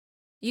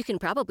You can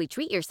probably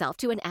treat yourself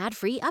to an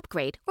ad-free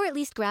upgrade or at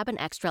least grab an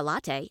extra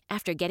latte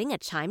after getting a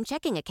Chime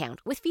checking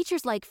account with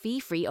features like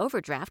fee-free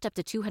overdraft up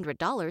to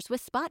 $200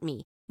 with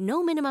SpotMe.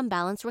 No minimum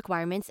balance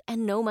requirements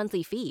and no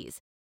monthly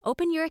fees.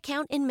 Open your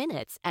account in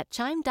minutes at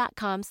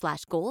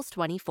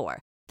chime.com/goals24.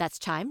 That's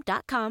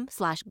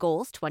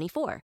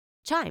chime.com/goals24.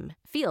 Chime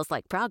feels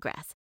like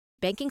progress.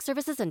 Banking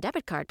services and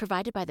debit card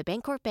provided by the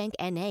Bancorp Bank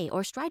N.A.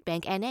 or Stride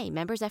Bank N.A.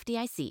 members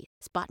FDIC.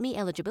 SpotMe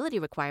eligibility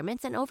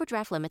requirements and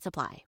overdraft limits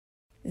apply.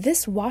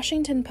 This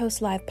Washington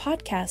Post Live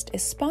podcast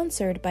is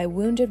sponsored by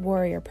Wounded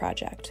Warrior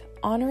Project,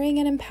 honoring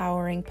and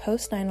empowering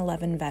post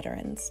 9/11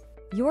 veterans.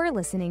 You're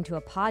listening to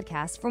a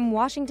podcast from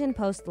Washington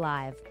Post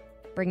Live,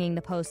 bringing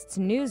the Post's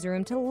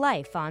newsroom to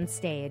life on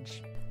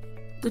stage.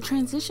 The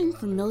transition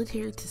from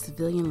military to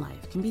civilian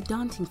life can be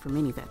daunting for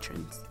many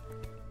veterans.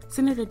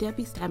 Senator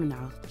Debbie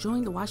Stabenow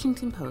joined the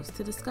Washington Post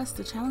to discuss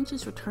the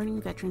challenges returning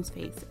veterans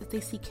face as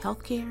they seek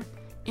health care,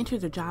 enter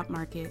the job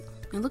market,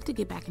 and look to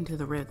get back into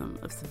the rhythm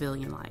of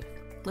civilian life.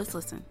 Let's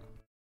listen.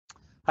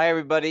 Hi,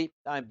 everybody.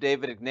 I'm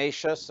David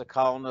Ignatius, a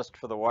columnist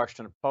for the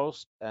Washington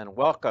Post, and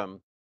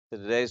welcome to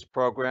today's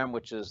program,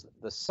 which is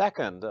the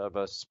second of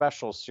a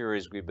special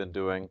series we've been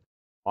doing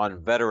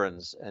on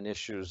veterans and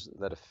issues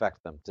that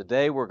affect them.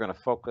 Today, we're going to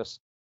focus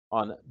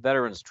on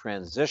veterans'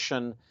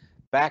 transition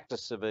back to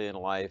civilian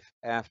life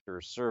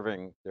after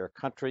serving their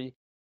country.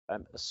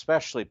 I'm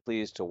especially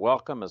pleased to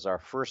welcome as our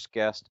first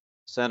guest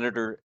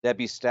Senator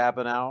Debbie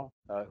Stabenow,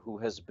 who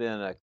has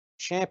been a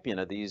champion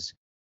of these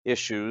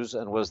issues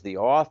and was the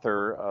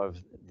author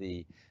of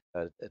the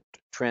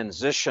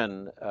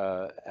Transition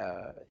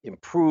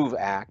Improve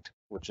Act,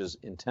 which is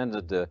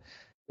intended to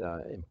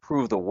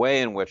improve the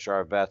way in which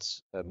our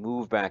vets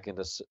move back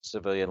into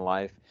civilian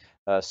life.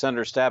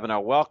 Senator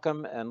Stabenow,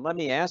 welcome, and let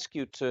me ask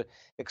you to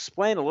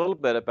explain a little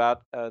bit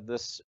about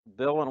this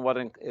bill and what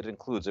it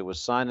includes. It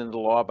was signed into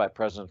law by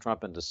President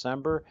Trump in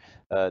December,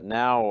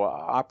 now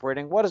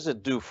operating. What does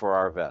it do for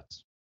our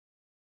vets?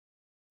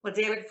 Well,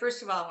 David,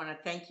 first of all, I want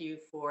to thank you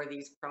for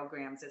these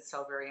programs. It's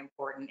so very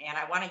important. And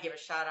I want to give a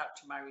shout out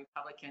to my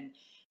Republican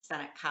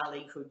Senate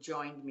colleague who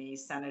joined me,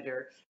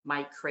 Senator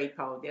Mike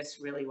Crapo. This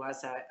really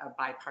was a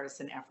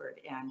bipartisan effort.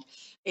 And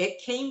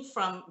it came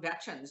from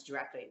veterans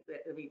directly.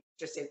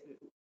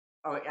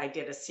 I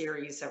did a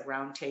series of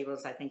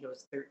roundtables. I think it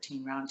was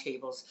 13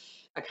 roundtables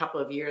a couple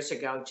of years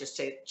ago, just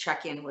to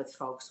check in with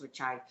folks, which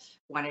I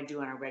want to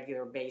do on a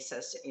regular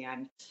basis.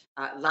 And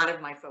a lot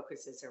of my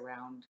focus is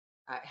around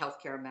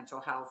healthcare, mental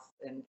health,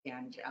 and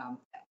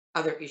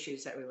other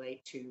issues that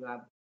relate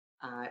to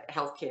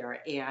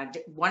healthcare.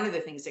 And one of the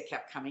things that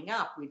kept coming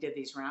up, we did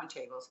these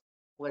roundtables,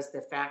 was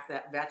the fact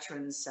that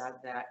veterans said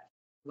that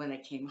when they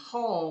came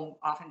home,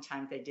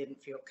 oftentimes they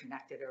didn't feel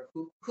connected, or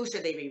who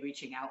should they be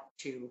reaching out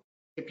to,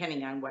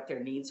 depending on what their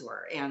needs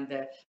were. And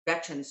the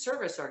veteran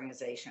service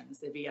organizations,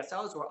 the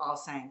VSOs, were all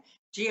saying,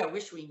 gee, I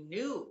wish we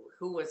knew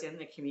who was in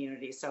the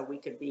community so we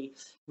could be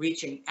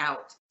reaching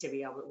out to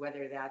be able,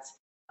 whether that's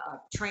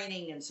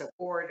training and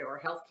support, or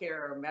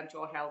healthcare, or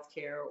mental health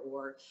care,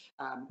 or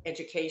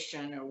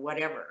education, or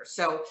whatever.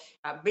 So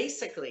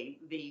basically,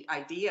 the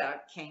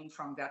idea came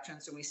from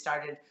veterans, and we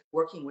started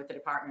working with the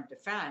Department of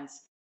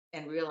Defense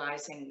and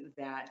realizing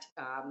that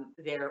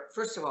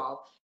first of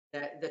all,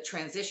 the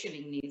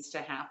transitioning needs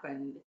to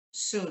happen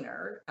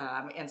sooner.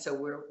 And so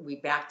we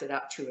backed it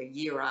up to a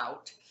year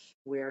out,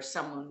 where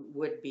someone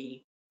would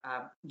be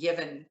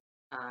given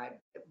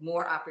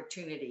more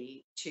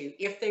opportunity to,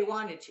 if they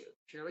wanted to,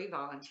 purely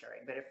voluntary,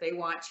 but if they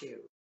want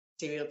to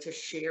be able to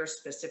share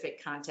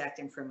specific contact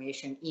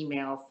information,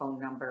 email, phone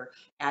number,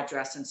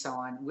 address, and so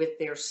on, with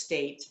their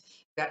state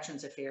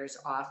Veterans Affairs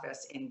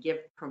office, and give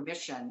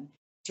permission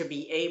to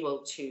be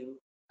able to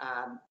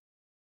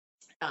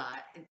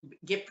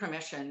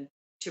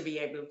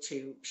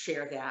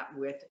share that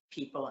with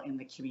people in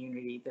the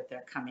community that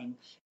they're coming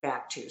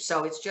back to.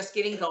 So it's just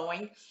getting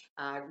going.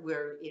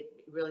 Where it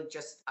really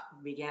just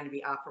began to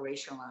be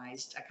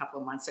operationalized a couple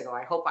of months ago.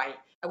 I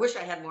wish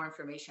I had more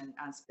information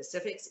on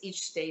specifics.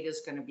 Each state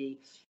is going to be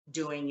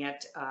doing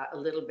it a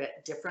little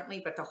bit differently,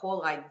 but the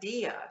whole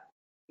idea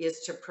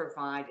is to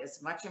provide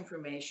as much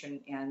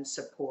information and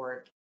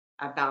support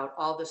about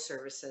all the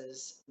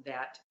services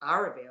that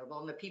are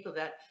available and the people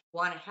that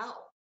want to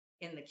help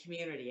in the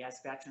community as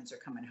veterans are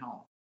coming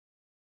home.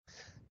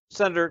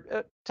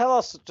 Senator, tell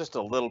us just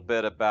a little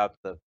bit about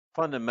the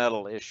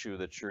fundamental issue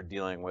that you're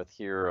dealing with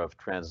here of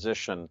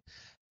transition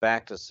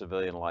back to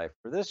civilian life.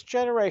 For this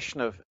generation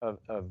of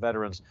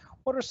veterans,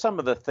 what are some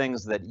of the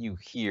things that you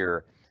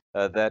hear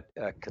that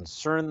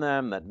concern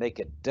them, that make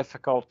it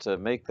difficult to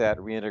make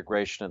that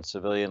reintegration in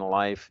civilian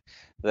life,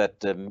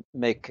 that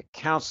make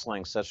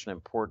counseling such an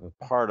important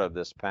part of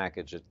this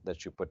package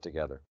that you put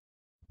together?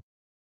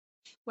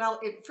 Well,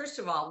 first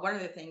of all, one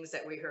of the things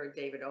that we heard,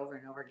 David, over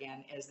and over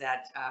again is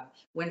that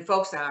when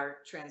folks are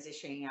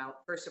transitioning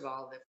out, first of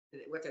all,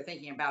 what they're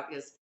thinking about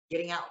is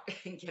getting out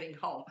and getting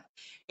home.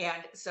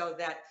 And so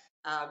that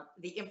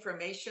the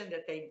information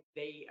that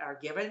they are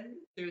given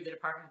through the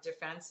Department of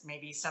Defense may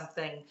be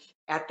something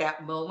at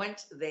that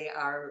moment they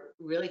are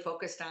really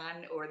focused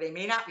on, or they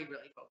may not be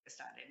really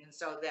focused on it. And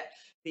so that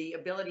the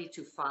ability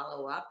to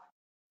follow up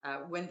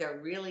when they're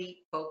really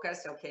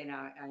focused, okay,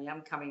 now I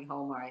am coming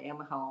home or I am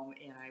home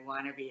and I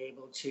want to be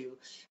able to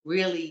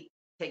really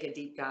take a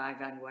deep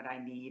dive on what I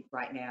need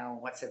right now,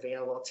 what's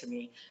available to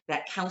me,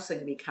 that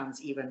counseling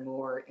becomes even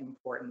more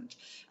important.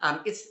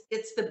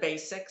 It's the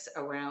basics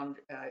around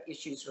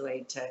issues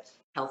related to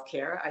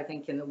healthcare. I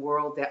think in the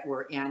world that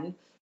we're in,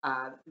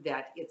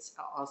 that it's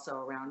also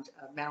around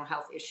mental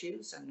health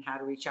issues and how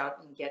to reach out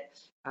and get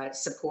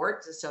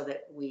support so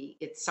that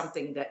it's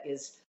something that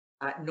is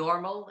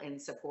normal and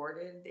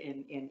supported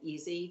and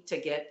easy to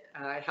get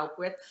help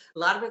with. A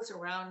lot of it's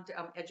around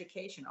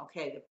education.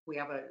 Okay, we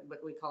have what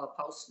we call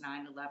a post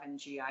 9/11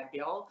 GI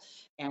Bill,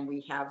 and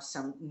we have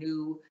some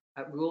new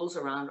rules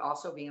around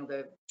also being able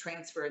to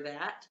transfer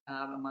that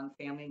among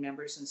family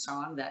members and so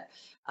on that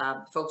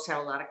folks have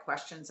a lot of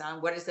questions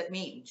on. What does it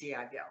mean,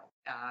 GI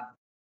Bill?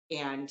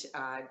 And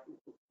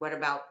what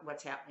about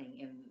what's happening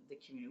in the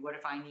community? What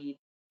if I need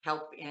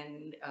help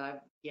in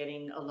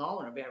getting a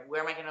loan? Or where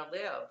am I going to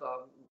live?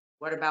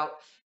 What about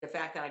the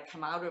fact that I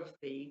come out of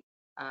the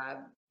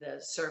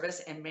service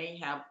and may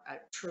have I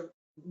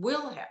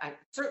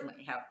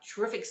certainly have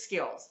terrific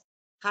skills.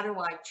 How do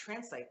I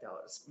translate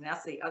those? And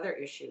that's the other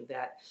issue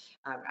that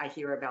I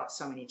hear about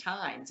so many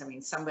times. I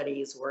mean, somebody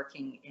is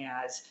working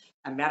as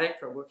a medic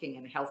or working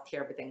in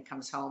healthcare, but then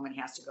comes home and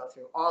has to go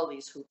through all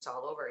these hoops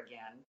all over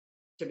again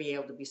to be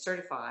able to be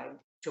certified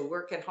to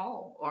work at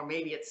home. Or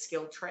maybe it's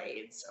skilled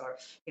trades, or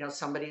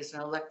somebody's an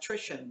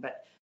electrician,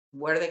 but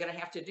what are they going to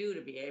have to do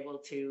to be able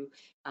to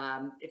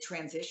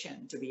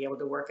transition to be able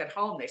to work at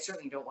home? They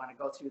certainly don't want to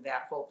go through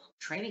that whole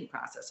training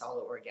process all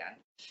over again.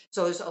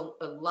 So there's a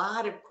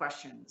lot of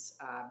questions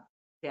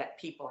that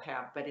people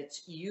have, but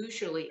it's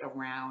usually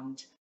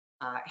around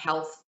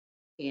health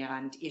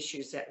and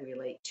issues that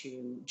relate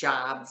to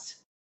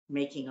jobs,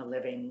 making a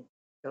living,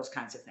 those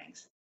kinds of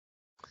things.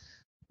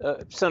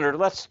 Senator,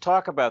 let's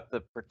talk about the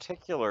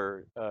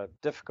particular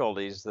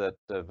difficulties that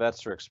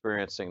vets are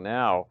experiencing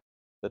now.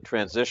 The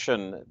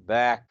transition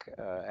back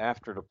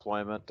after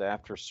deployment,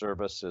 after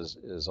service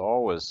is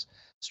always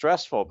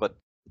stressful, but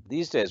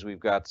these days we've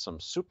got some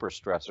super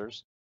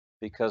stressors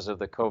because of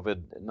the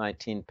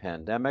COVID-19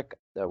 pandemic.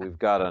 We've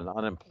got an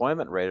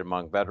unemployment rate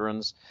among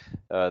veterans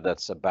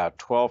that's about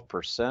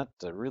 12%,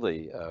 a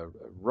really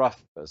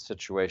rough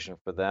situation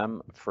for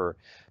them. For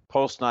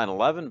post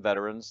 9/11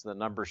 veterans, the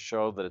numbers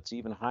show that it's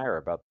even higher,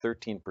 about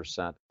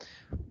 13%.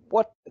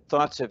 What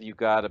thoughts have you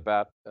got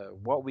about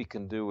what we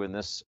can do in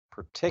this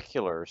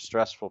particular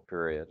stressful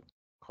period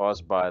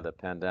caused by the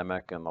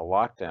pandemic and the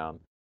lockdown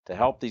to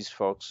help these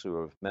folks who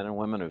have, men and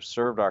women who've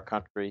served our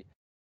country,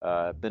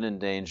 been in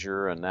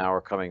danger, and now are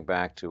coming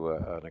back to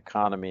an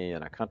economy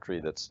and a country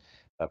that's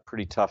a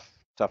pretty tough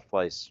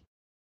place?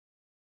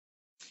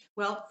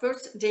 Well,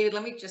 first, David,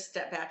 let me just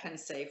step back and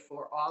say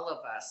for all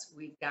of us,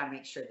 we've got to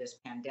make sure this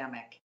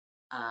pandemic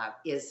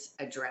is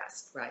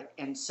addressed, right?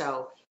 And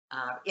so,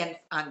 and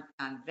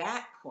on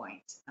that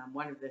point,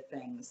 one of the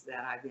things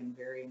that I've been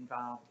very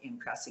involved in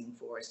pressing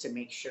for is to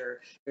make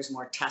sure there's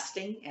more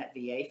testing at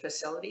VA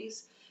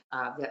facilities,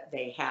 that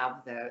they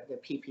have the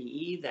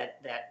PPE,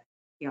 that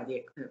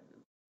the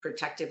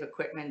protective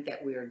equipment,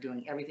 that we are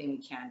doing everything we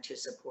can to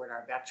support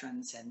our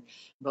veterans, and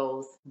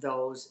both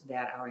those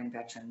that are in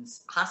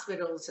veterans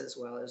hospitals as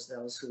well as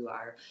those who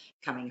are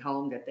coming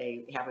home, that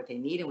they have what they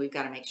need. And we've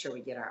got to make sure we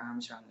get our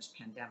arms around this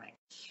pandemic.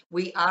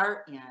 We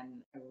are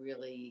in a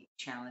really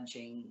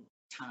challenging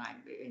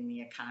time in the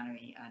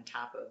economy on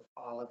top of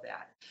all of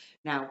that.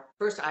 Now,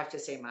 first, I have to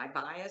say my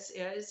bias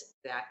is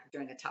that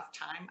during a tough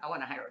time, I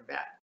want to hire a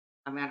vet.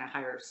 I'm going to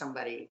hire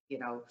somebody,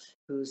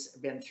 who's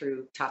been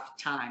through tough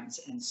times.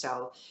 And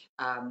so,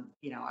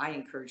 I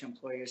encourage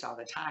employers all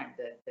the time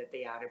that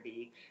they ought to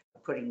be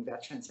putting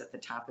veterans at the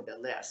top of the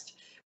list.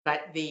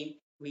 But the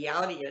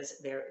reality is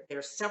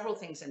there's several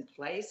things in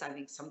place. I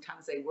think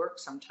sometimes they work,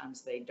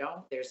 sometimes they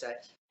don't. There's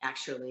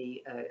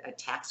actually a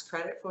tax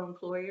credit for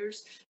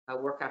employers, a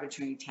work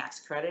opportunity tax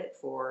credit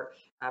for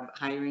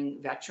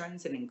hiring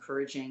veterans and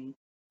encouraging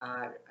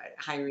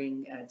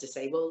hiring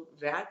disabled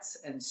vets.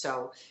 And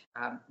so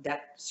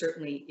that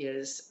certainly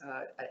is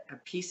a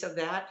piece of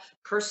that.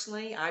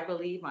 Personally, I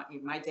believe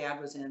my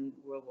dad was in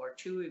World War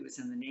II, he was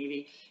in the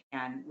Navy.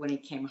 And when he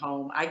came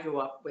home, I grew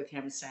up with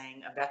him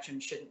saying a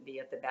veteran shouldn't be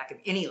at the back of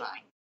any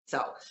line.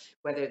 So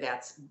whether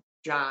that's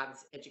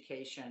jobs,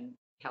 education,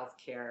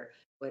 healthcare,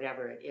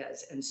 whatever it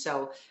is. And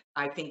so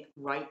I think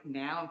right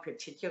now in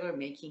particular,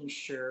 making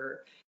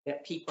sure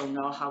that people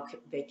know how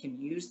they can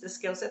use the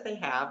skills that they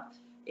have.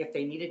 If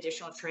they need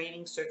additional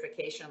training,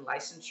 certification,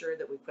 licensure,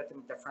 that we put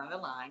them at the front of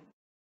the line,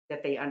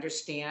 that they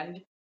understand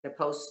the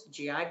post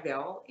GI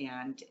Bill,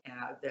 and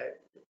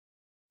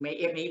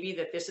it may be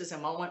that this is a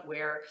moment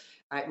where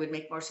it would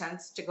make more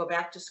sense to go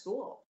back to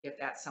school if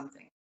that's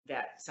something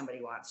that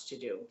somebody wants to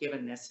do,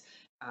 given this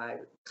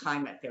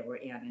climate that we're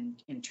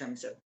in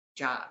terms of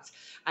jobs.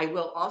 I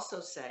will also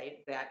say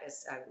that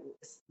as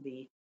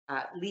the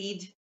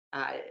lead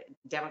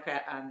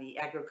Democrat on the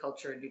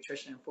Agriculture,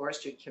 Nutrition, and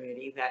Forestry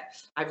Committee, that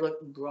I've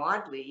looked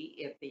broadly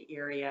at the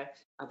area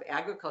of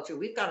agriculture.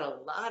 We've got a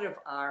lot of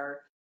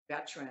our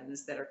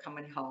veterans that are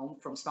coming home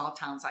from small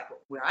towns like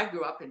where I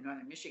grew up in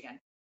northern Michigan,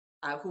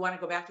 who want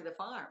to go back to the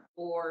farm,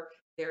 or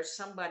there's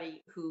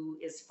somebody who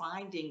is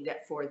finding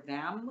that for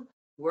them,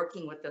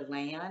 working with the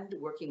land,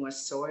 working with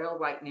soil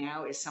right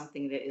now is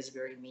something that is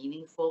very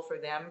meaningful for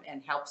them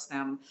and helps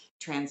them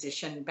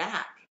transition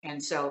back.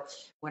 And so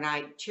when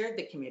I chaired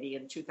the committee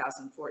in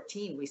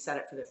 2014, we set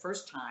up for the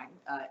first time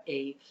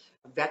a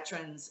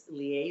veterans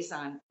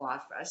liaison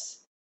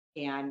office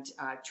and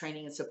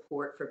training and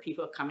support for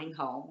people coming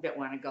home that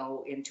want to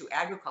go into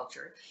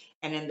agriculture.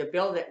 And in the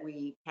bill that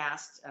we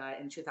passed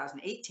in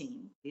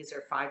 2018, these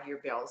are 5-year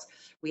bills,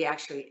 we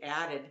actually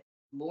added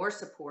more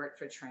support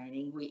for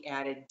training. We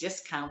added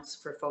discounts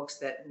for folks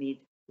that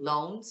need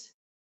loans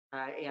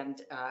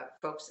and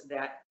folks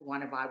that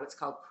want to buy what's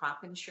called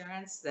crop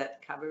insurance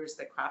that covers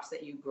the crops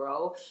that you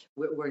grow.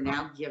 We're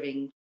now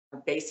giving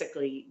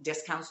basically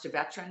discounts to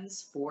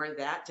veterans for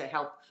that to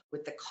help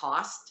with the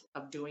cost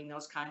of doing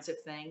those kinds of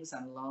things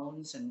on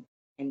loans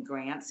and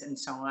grants and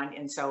so on.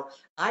 And so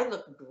I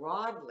look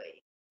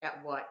broadly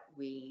at what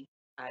we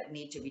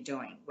need to be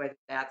doing, whether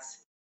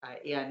that's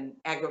in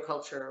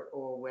agriculture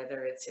or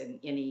whether it's in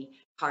any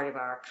part of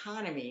our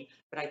economy.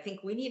 But I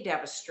think we need to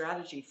have a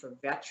strategy for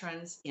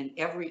veterans in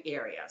every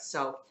area.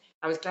 So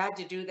I was glad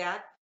to do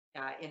that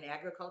in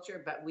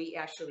agriculture, but we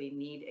actually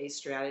need a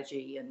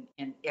strategy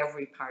in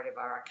every part of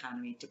our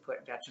economy to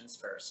put veterans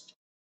first.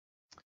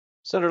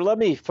 Senator, let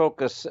me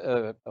focus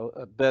a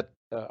bit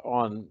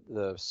on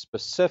the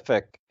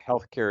specific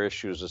healthcare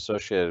issues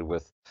associated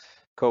with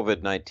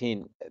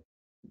COVID-19.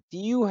 Do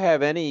you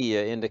have any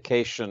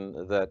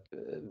indication that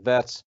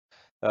vets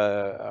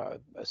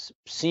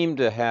seem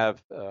to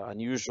have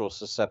unusual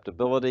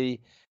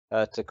susceptibility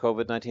to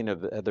COVID-19?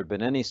 Have there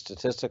been any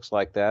statistics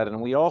like that? And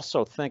we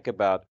also think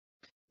about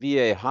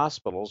VA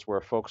hospitals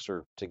where folks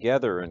are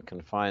together in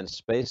confined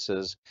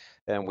spaces,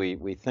 and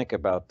we think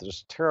about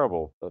just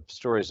terrible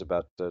stories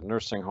about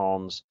nursing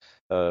homes,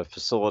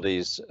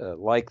 facilities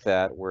like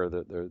that, where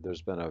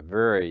there's been a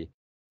very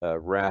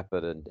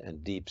rapid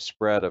and deep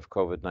spread of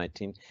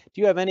COVID-19. Do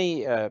you have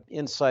any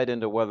insight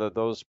into whether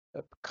those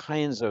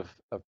kinds of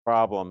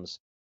problems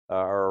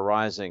are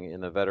arising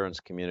in the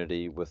veterans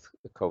community with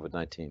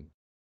COVID-19?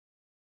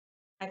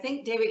 I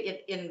think, David,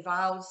 it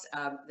involves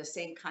the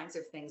same kinds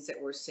of things that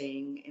we're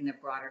seeing in the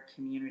broader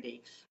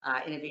community.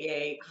 In a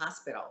VA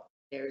hospital,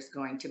 there's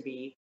going to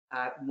be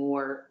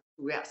more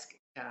risk,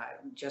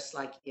 just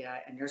like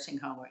a nursing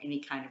home or any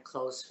kind of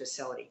closed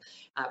facility.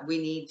 We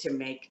need to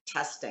make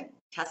testing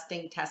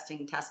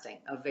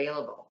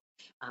available.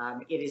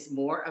 It is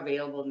more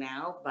available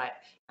now, but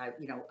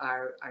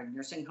our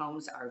nursing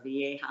homes, our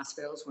VA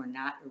hospitals were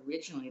not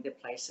originally the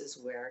places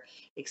where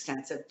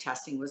extensive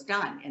testing was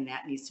done, and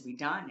that needs to be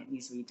done. It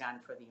needs to be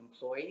done for the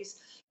employees.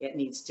 It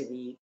needs to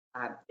be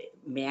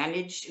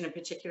managed in a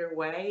particular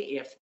way.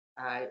 If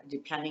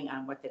depending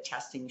on what the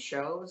testing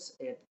shows,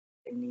 it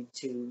needs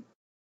to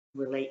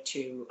relate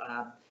to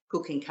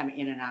who can come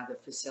in and out of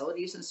the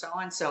facilities and so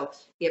on. So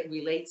it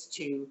relates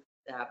to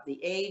the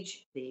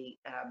age, the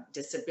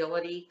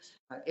disability.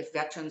 If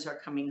veterans are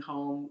coming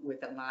home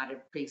with a lot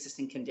of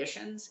pre-existing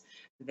conditions,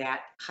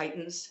 that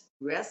heightens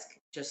risk,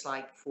 just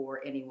like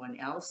for anyone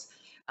else.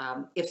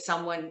 If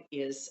someone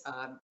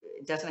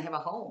doesn't have a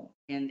home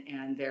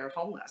and they're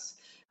homeless,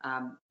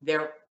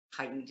 they're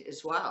heightened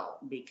as well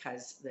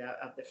because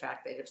of the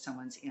fact that if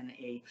someone's in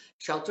a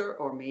shelter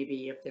or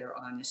maybe if they're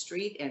on the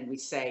street and we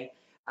say,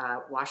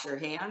 wash your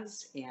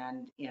hands,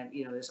 and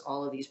there's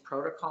all of these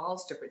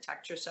protocols to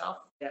protect yourself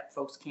that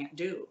folks can't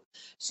do.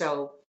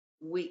 So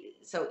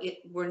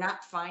we're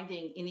not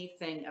finding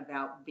anything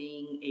about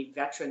being a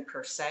veteran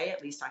per se.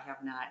 At least I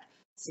have not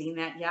seen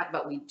that yet.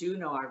 But we do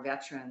know our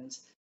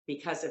veterans,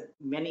 because of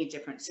many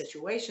different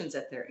situations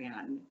that they're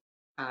in,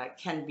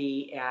 can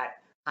be at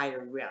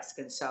higher risk.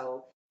 And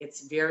so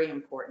it's very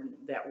important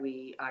that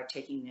we are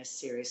taking this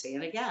seriously.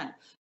 And again,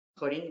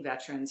 putting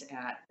veterans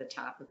at the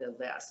top of the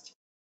list.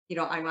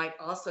 I might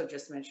also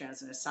just mention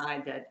as an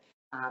aside that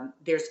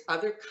there's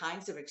other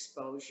kinds of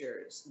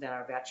exposures that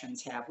our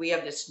veterans have. We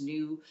have this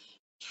new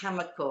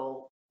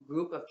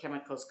group of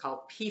chemicals called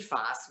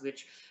PFAS,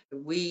 which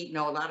we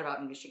know a lot about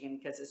in Michigan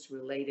because it's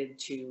related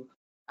to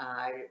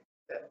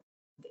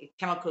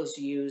chemicals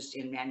used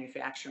in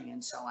manufacturing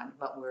and so on.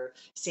 But we're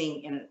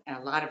seeing in a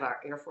lot of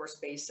our Air Force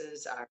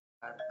bases, our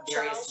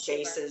various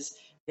bases,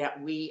 that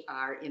we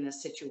are in a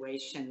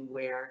situation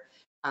where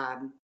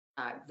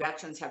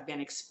veterans have been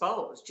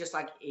exposed, just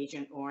like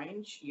Agent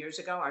Orange years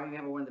ago. I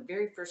remember one of the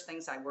very first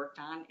things I worked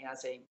on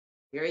as a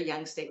very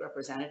young state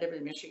representative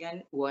in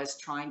Michigan was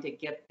trying to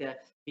get the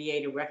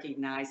VA to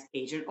recognize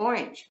Agent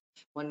Orange.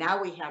 Well,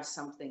 now we have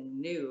something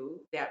new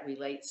that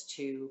relates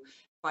to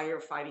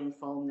firefighting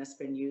foam that's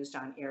been used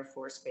on Air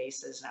Force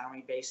bases and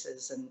Army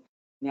bases and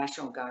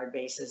National Guard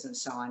bases and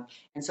so on.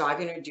 And so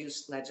I've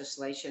introduced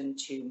legislation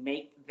to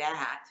make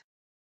that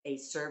a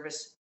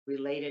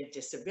service-related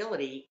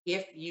disability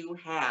if you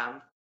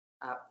have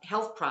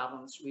health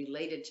problems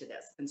related to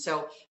this. And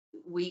so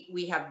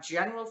we have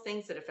general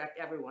things that affect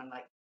everyone,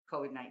 like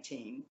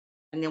COVID-19,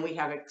 and then we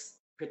have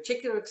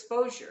particular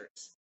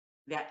exposures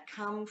that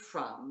come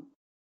from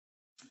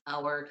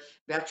our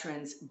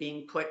veterans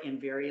being put in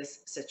various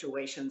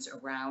situations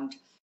around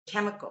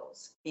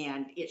chemicals.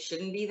 And it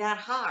shouldn't be that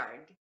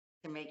hard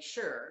to make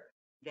sure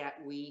that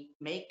we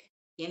make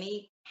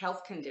any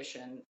health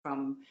condition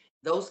from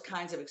those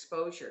kinds of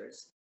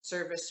exposures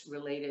service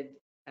related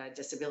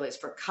disabilities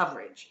for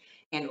coverage.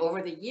 And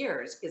over the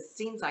years, it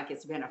seems like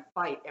it's been a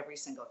fight every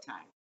single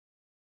time.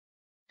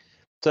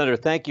 Senator,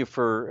 thank you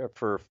for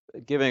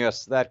giving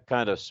us that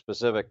kind of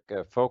specific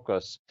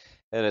focus,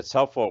 and it's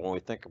helpful when we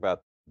think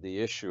about the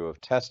issue of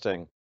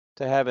testing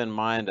to have in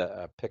mind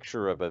a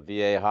picture of a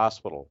VA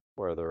hospital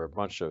where there are a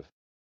bunch of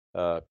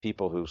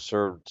people who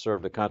serve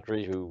the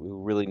country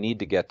who really need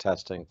to get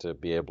testing to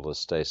be able to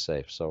stay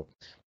safe. So,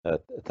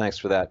 thanks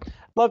for that. I'd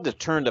love to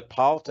turn to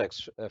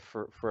politics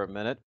for a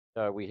minute.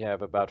 We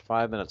have about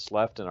 5 minutes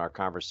left in our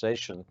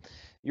conversation.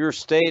 Your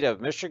state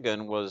of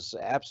Michigan was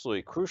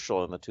absolutely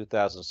crucial in the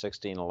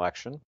 2016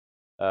 election.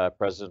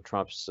 President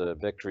Trump's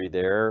victory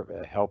there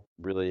helped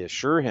really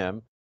assure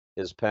him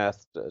his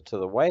path to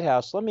the White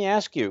House. Let me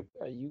ask you,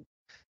 you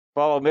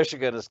follow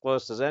Michigan as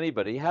close as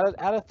anybody. How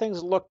do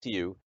things look to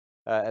you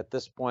at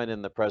this point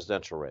in the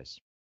presidential race?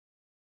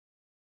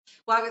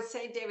 Well, I would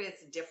say, David,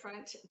 it's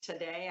different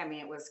today. I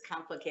mean, it was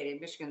complicated.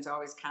 Michigan's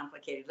always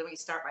complicated. Let me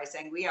start by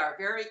saying we are a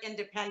very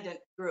independent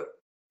group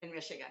in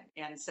Michigan.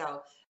 And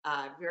so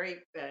very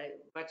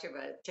much of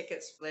a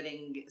ticket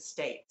splitting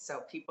state.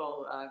 So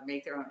people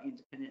make their own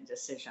independent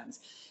decisions.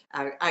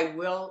 I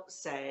will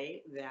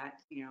say that,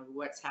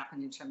 what's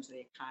happened in terms of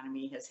the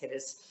economy has hit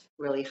us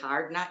really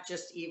hard, not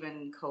just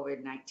even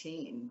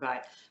COVID-19,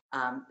 but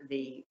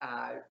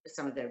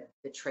some of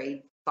the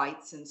trade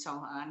fights and so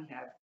on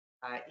have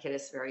hit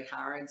us very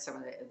hard. Some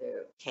of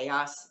the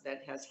chaos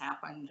that has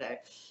happened,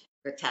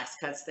 the tax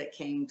cuts that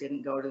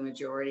didn't go to the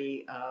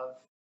majority of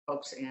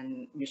folks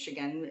in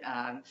Michigan.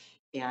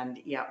 And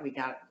yeah, we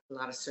got a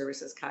lot of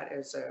services cut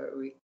as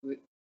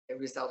a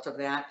result of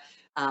that.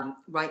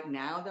 Right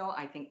now, though,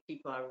 I think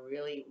people are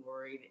really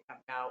worried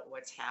about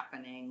what's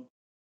happening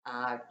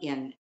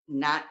in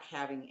not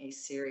having a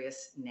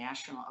serious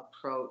national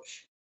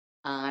approach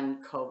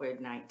on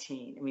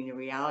COVID-19. I mean, the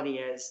reality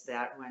is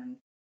that when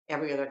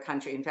every other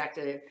country, in fact,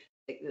 the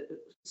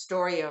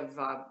story of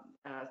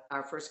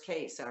our first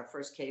case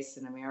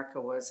in America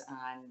was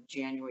on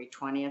January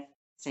 20th,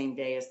 same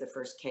day as the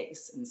first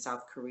case in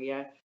South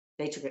Korea.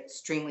 They took it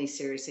extremely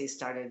seriously,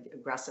 started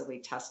aggressively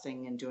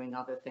testing and doing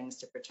other things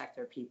to protect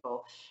their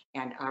people.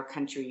 And our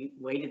country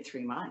waited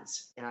 3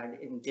 months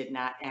and did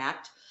not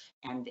act.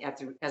 And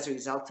as a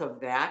result of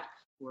that,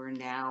 we're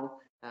now,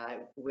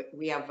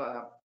 we have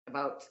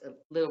about a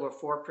little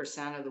over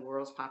 4% of the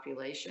world's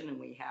population, and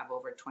we have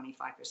over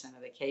 25%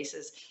 of the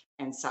cases.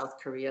 And South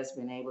Korea has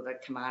been able to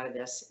come out of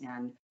this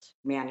and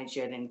manage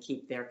it and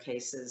keep their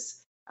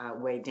cases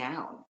way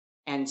down.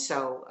 And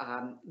so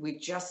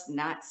we've just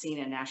not seen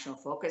a national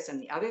focus.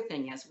 And the other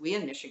thing is, we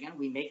in Michigan,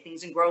 we make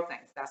things and grow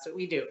things. That's what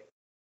we do.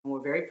 And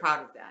we're very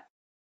proud of that.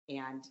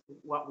 And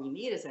what we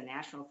need is a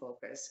national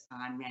focus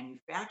on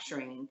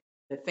manufacturing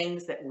the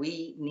things that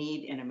we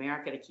need in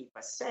America to keep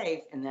us safe,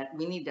 and that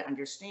we need to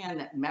understand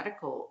that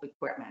medical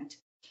equipment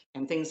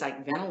and things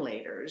like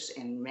ventilators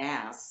and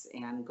masks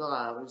and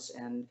gloves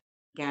and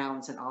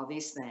gowns and all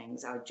these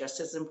things are just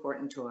as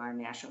important to our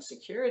national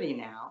security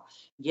now,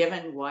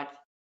 given what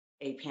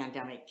a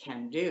pandemic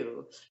can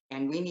do.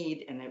 And we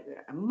need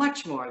a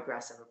much more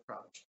aggressive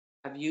approach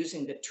of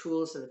using the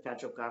tools of the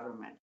federal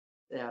government,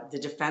 the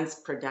Defense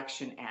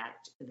Production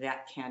Act,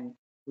 that can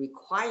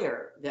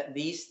require that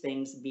these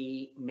things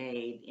be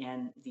made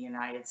in the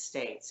United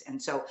States.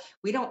 And so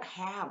we don't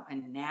have a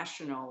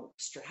national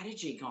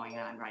strategy going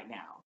on right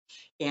now.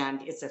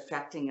 And it's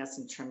affecting us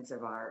in terms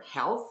of our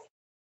health,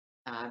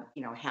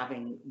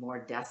 having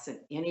more deaths than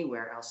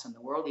anywhere else in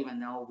the world, even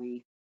though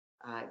we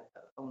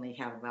only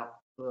have about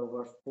a little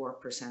over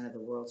 4% of the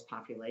world's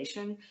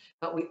population.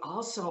 But we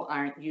also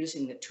aren't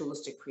using the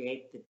tools to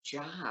create the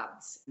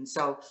jobs. And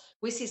so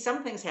we see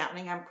some things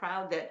happening. I'm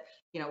proud that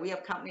we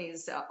have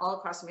companies all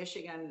across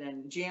Michigan,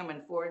 and GM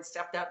and Ford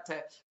stepped up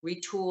to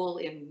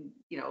retool in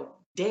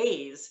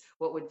days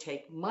what would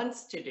take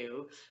months to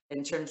do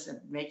in terms of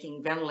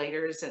making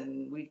ventilators.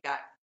 And we've got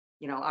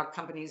our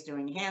companies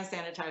doing hand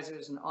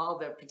sanitizers and all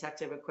the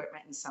protective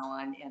equipment and so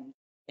on,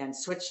 and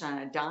switched on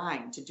a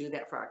dime to do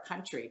that for our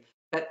country.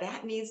 But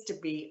that needs to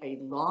be a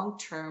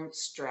long-term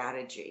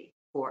strategy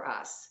for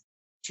us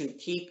to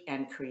keep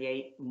and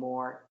create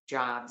more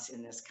jobs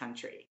in this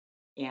country.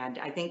 And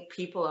I think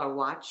people are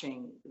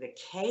watching the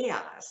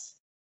chaos,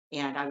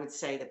 and I would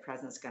say the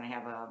president's going to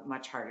have a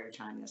much harder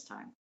time this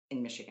time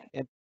in Michigan.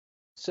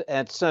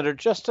 And Senator,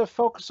 just to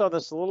focus on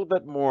this a little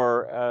bit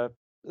more,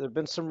 there have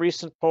been some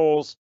recent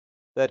polls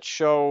that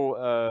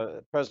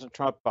show President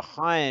Trump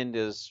behind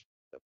his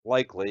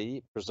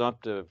likely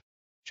presumptive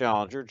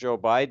challenger, Joe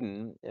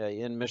Biden,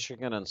 in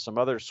Michigan and some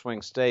other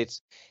swing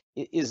states.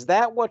 Is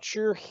that what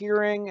you're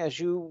hearing as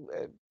you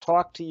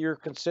talk to your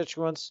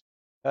constituents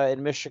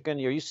in Michigan?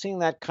 Are you seeing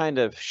that kind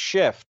of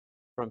shift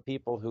from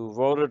people who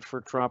voted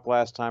for Trump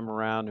last time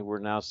around who are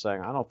now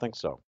saying, I don't think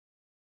so?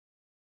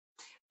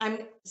 I'm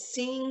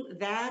seeing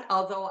that,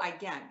 although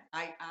again,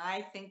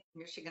 I think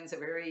Michigan's a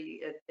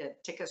very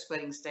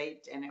ticket-splitting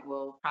state, and it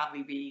will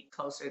probably be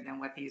closer than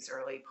what these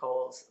early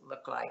polls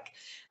look like.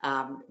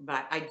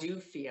 But I do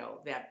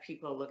feel that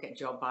people look at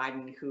Joe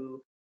Biden,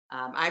 who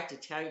I have to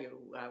tell you,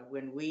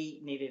 when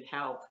we needed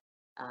help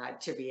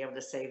to be able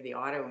to save the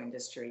auto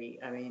industry,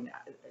 I mean,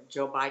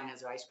 Joe Biden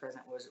as vice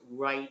president was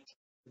right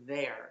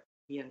there.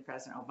 He and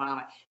President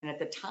Obama. And at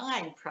the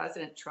time,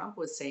 President Trump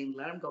was saying,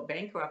 let him go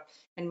bankrupt.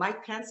 And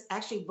Mike Pence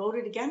actually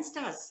voted against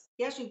us.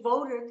 He actually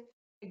voted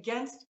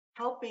against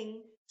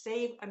helping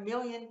save 1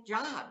 million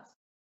jobs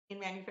in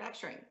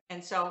manufacturing.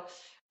 And so,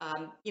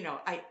 and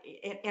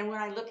when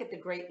I look at the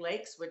Great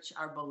Lakes, which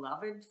are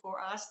beloved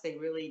for us, they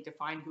really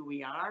define who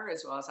we are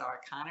as well as our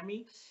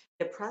economy.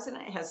 The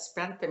president has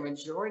spent the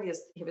majority of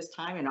his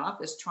time in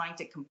office trying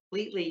to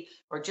completely,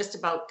 or just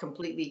about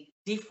completely,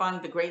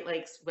 defund the Great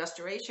Lakes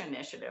Restoration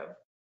Initiative,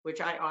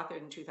 which I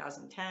authored in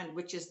 2010,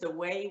 which is the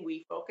way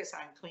we focus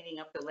on cleaning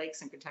up the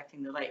lakes and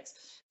protecting the lakes.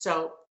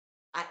 So,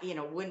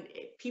 when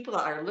people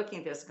are looking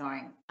at this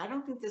going, I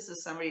don't think this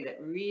is somebody that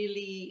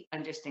really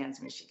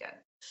understands Michigan.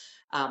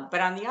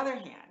 But on the other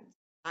hand,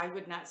 I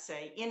would not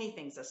say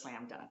anything's a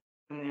slam dunk.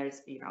 I mean,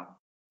 there's,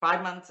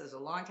 5 months is a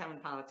long time in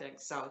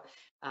politics. So,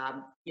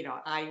 I'm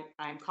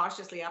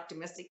cautiously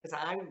optimistic because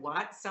I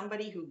want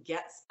somebody who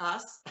gets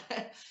us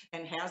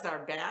and has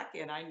our back.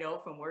 And I know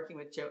from working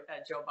with Joe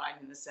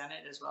Biden in the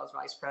Senate as well as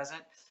vice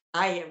president,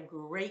 I have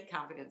great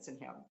confidence in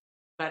him.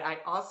 But I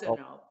also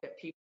know that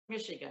people in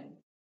Michigan,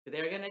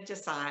 they're going to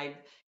decide.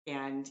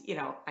 And,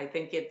 I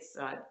think it's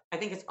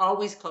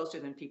always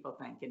closer than people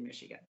think in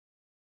Michigan.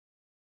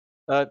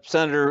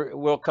 Senator,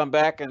 we'll come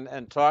back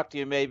and talk to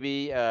you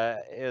maybe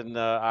in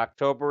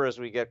October as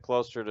we get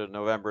closer to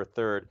November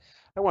 3rd.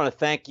 I want to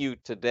thank you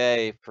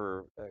today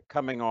for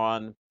coming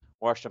on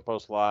Washington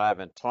Post Live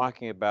and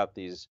talking about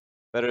these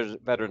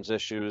veterans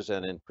issues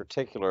and in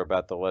particular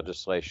about the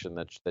legislation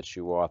that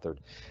you authored.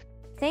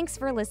 Thanks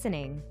for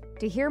listening.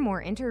 To hear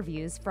more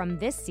interviews from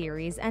this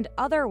series and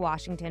other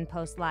Washington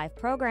Post Live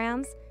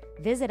programs,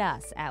 visit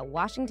us at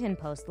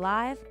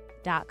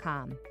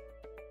WashingtonPostLive.com.